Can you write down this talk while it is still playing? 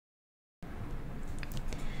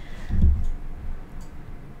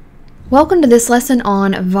Welcome to this lesson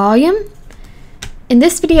on volume. In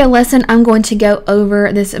this video lesson, I'm going to go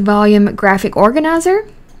over this volume graphic organizer,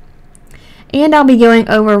 and I'll be going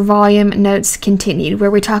over volume notes continued,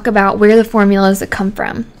 where we talk about where the formulas come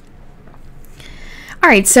from.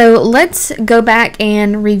 Alright, so let's go back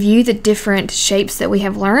and review the different shapes that we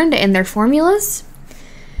have learned and their formulas.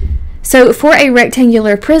 So for a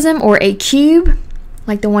rectangular prism or a cube,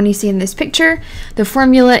 like the one you see in this picture, the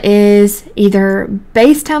formula is either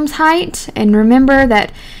base times height, and remember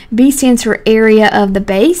that B stands for area of the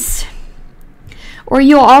base, or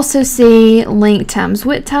you'll also see length times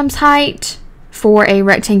width times height for a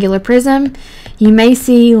rectangular prism. You may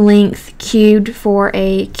see length cubed for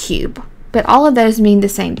a cube, but all of those mean the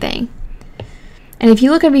same thing. And if you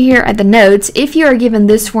look over here at the notes, if you are given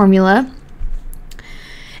this formula,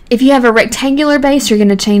 if you have a rectangular base, you're going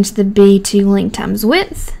to change the B to length times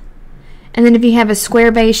width. And then if you have a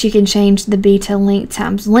square base, you can change the B to length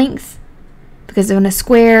times length, because in a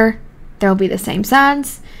square, they'll be the same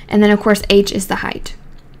sides. And then of course, H is the height.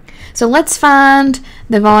 So let's find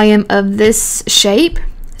the volume of this shape.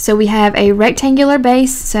 So we have a rectangular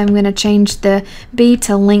base, so I'm going to change the B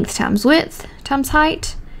to length times width times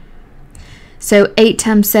height. So 8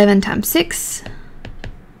 times 7 times 6.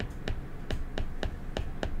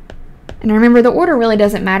 And remember, the order really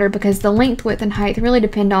doesn't matter because the length, width, and height really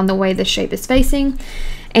depend on the way the shape is facing.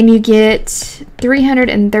 And you get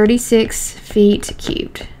 336 feet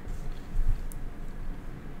cubed.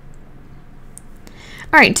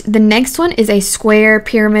 Alright, the next one is a square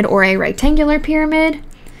pyramid or a rectangular pyramid.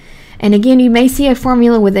 And again, you may see a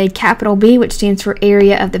formula with a capital B, which stands for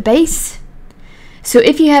area of the base. So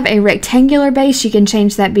if you have a rectangular base, you can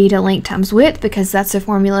change that B to length times width, because that's the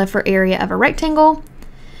formula for area of a rectangle.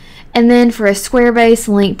 And then for a square base,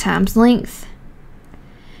 length times length,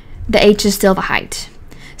 the H is still the height.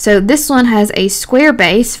 So this one has a square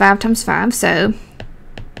base, 5 times 5, so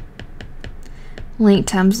length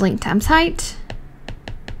times height.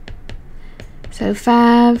 So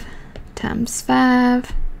 5 times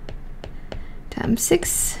 5 times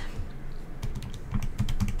 6.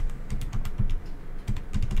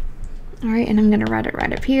 All right, and I'm going to write it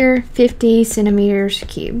right up here, 50 centimeters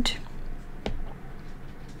cubed.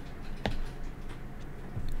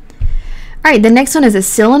 Alright, the next one is a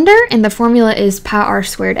cylinder, and the formula is pi r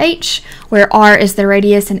squared h, where r is the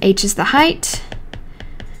radius and h is the height.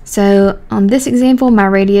 So on this example, my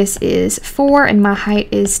radius is 4 and my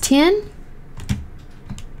height is 10.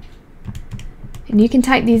 And you can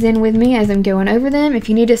type these in with me as I'm going over them. If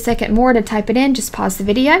you need a second more to type it in, just pause the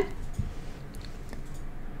video.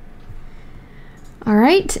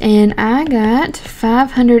 Alright, and I got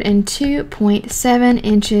 502.7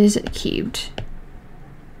 inches cubed.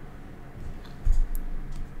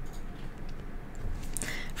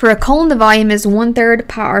 For a cone, the volume is 1/3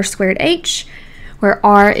 pi r squared h, where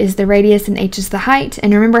r is the radius and h is the height.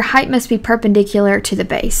 And remember, height must be perpendicular to the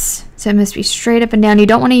base. So it must be straight up and down. You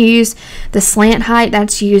don't want to use the slant height.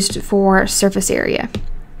 That's used for surface area.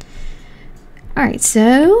 Alright,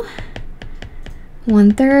 so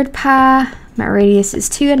 1/3 pi, my radius is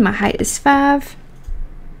 2 and my height is 5.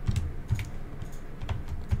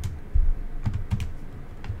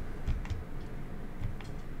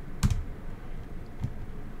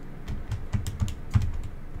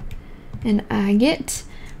 And I get,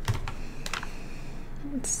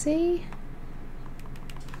 let's see,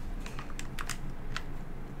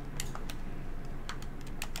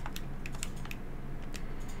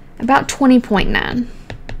 about 20.9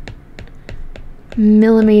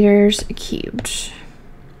 millimeters cubed.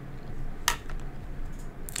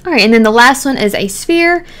 All right, and then the last one is a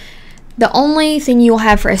sphere. The only thing you will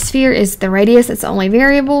have for a sphere is the radius. It's the only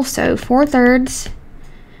variable, so 4/3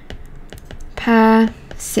 pi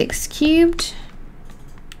 6 cubed.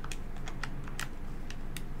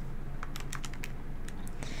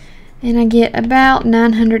 And I get about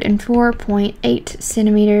 904.8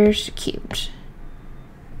 centimeters cubed.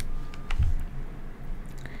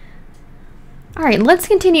 All right, let's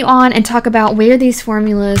continue on and talk about where these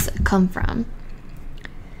formulas come from.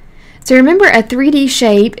 So remember, a 3D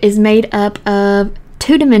shape is made up of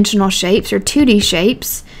two-dimensional shapes, or 2D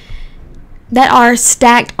shapes, that are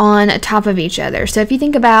stacked on top of each other. So if you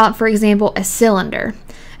think about, for example, a cylinder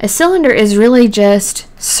is really just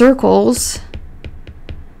circles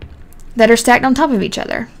that are stacked on top of each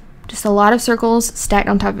other. Just a lot of circles stacked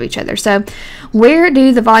on top of each other. So where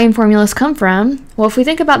do the volume formulas come from? Well, if we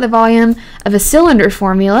think about the volume of a cylinder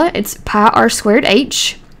formula, it's pi r squared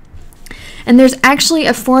h. And there's actually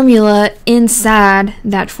a formula inside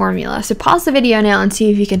that formula. So pause the video now and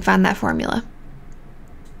see if you can find that formula.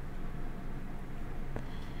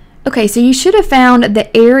 Okay, so you should have found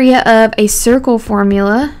the area of a circle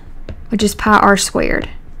formula, which is pi r squared.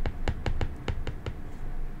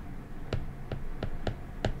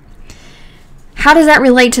 How does that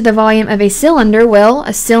relate to the volume of a cylinder? Well,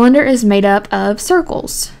 a cylinder is made up of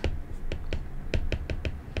circles.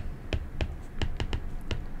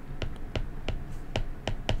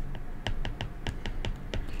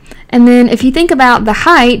 And then if you think about the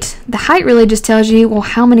height really just tells you, well,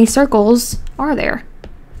 how many circles are there?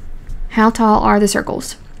 How tall are the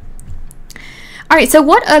circles? All right, so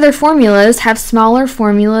what other formulas have smaller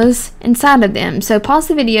formulas inside of them? So pause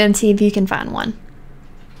the video and see if you can find one.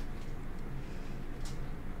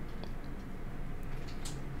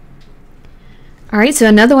 All right, so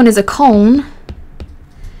another one is a cone.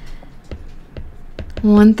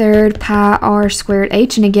 1/3 pi r squared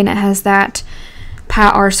h, and again it has that pi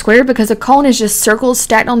r squared because a cone is just circles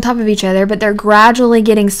stacked on top of each other, but they're gradually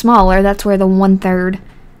getting smaller. That's where the 1/3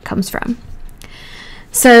 comes from.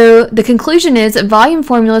 So the conclusion is that volume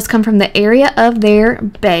formulas come from the area of their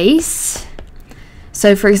base.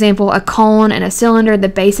 So for example, a cone and a cylinder, the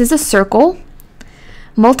base is a circle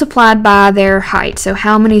multiplied by their height. So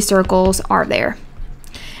how many circles are there?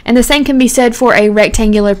 And the same can be said for a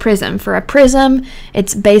rectangular prism. For a prism,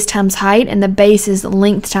 it's base times height, and the base is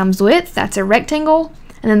length times width. That's a rectangle.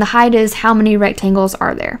 And then the height is how many rectangles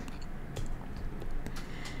are there.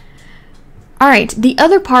 All right, the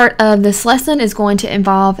other part of this lesson is going to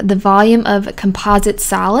involve the volume of composite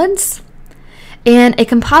solids. And a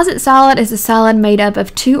composite solid is a solid made up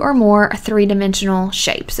of 2 or more three-dimensional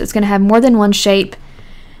shapes. So it's going to have more than one shape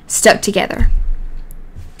stuck together.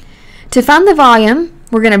 To find the volume,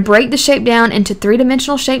 we're going to break the shape down into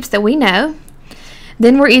three-dimensional shapes that we know.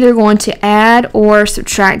 Then we're either going to add or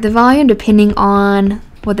subtract the volume depending on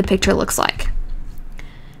what the picture looks like.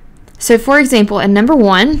 So for example, in number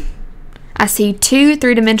 1, I see 2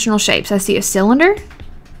 three-dimensional shapes. I see a cylinder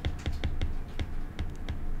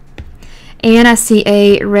and I see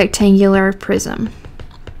a rectangular prism.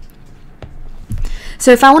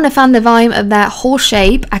 So if I want to find the volume of that whole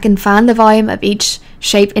shape, I can find the volume of each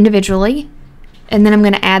shape individually, and then I'm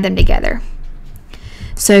going to add them together.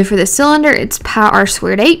 So for the cylinder, it's pi r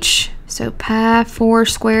squared h, so pi 4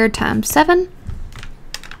 squared times 7.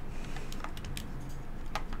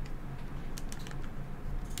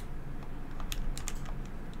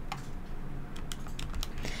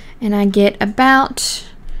 And I get about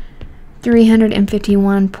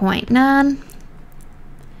 351.9.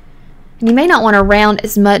 And you may not want to round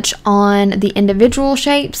as much on the individual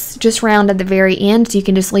shapes, just round at the very end, so you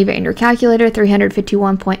can just leave it in your calculator,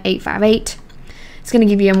 351.858. It's going to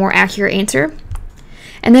give you a more accurate answer.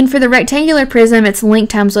 And then for the rectangular prism, it's length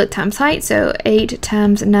times width times height, so 8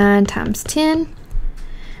 times 9 times 10,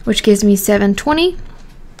 which gives me 720.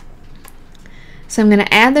 So I'm going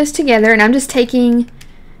to add those together, and I'm just taking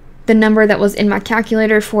the number that was in my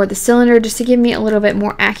calculator for the cylinder just to give me a little bit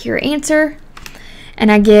more accurate answer.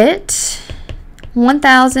 And I get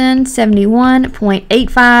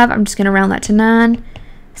 1071.85. I'm just going to round that to 9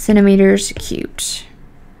 centimeters cubed.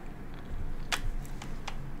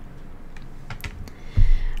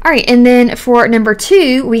 All right, and then for number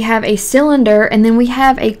 2, we have a cylinder, and then we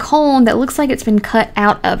have a cone that looks like it's been cut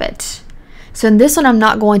out of it. So in this one, I'm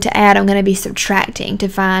not going to add, I'm going to be subtracting to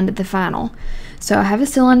find the final. So I have a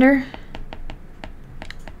cylinder,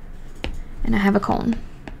 and I have a cone.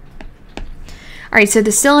 All right, so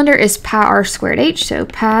the cylinder is pi r squared h, so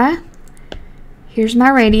pi, here's my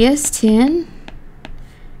radius, 10,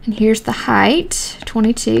 and here's the height,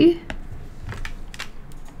 22.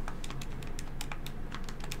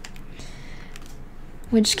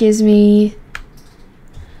 Which gives me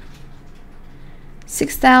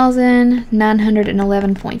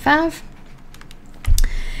 6,911.5.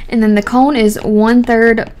 And then the cone is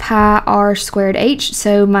 1/3 pi r squared h,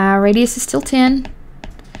 so my radius is still 10,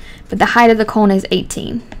 but the height of the cone is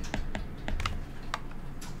 18.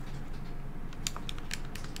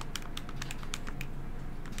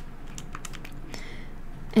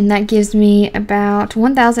 And that gives me about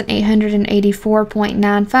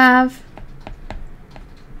 1,884.95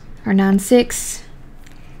 or 96.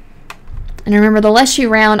 And remember, the less you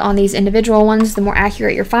round on these individual ones, the more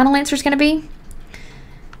accurate your final answer is going to be.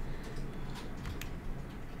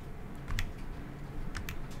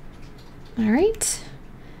 All right.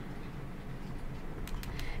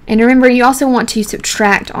 And remember, you also want to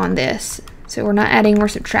subtract on this. So we're not adding, we're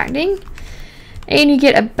subtracting. And you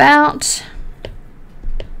get about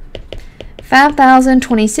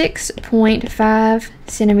 5,026.5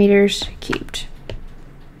 centimeters cubed.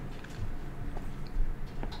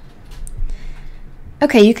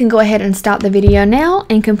 Okay, you can go ahead and stop the video now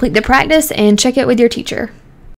and complete the practice and check it with your teacher.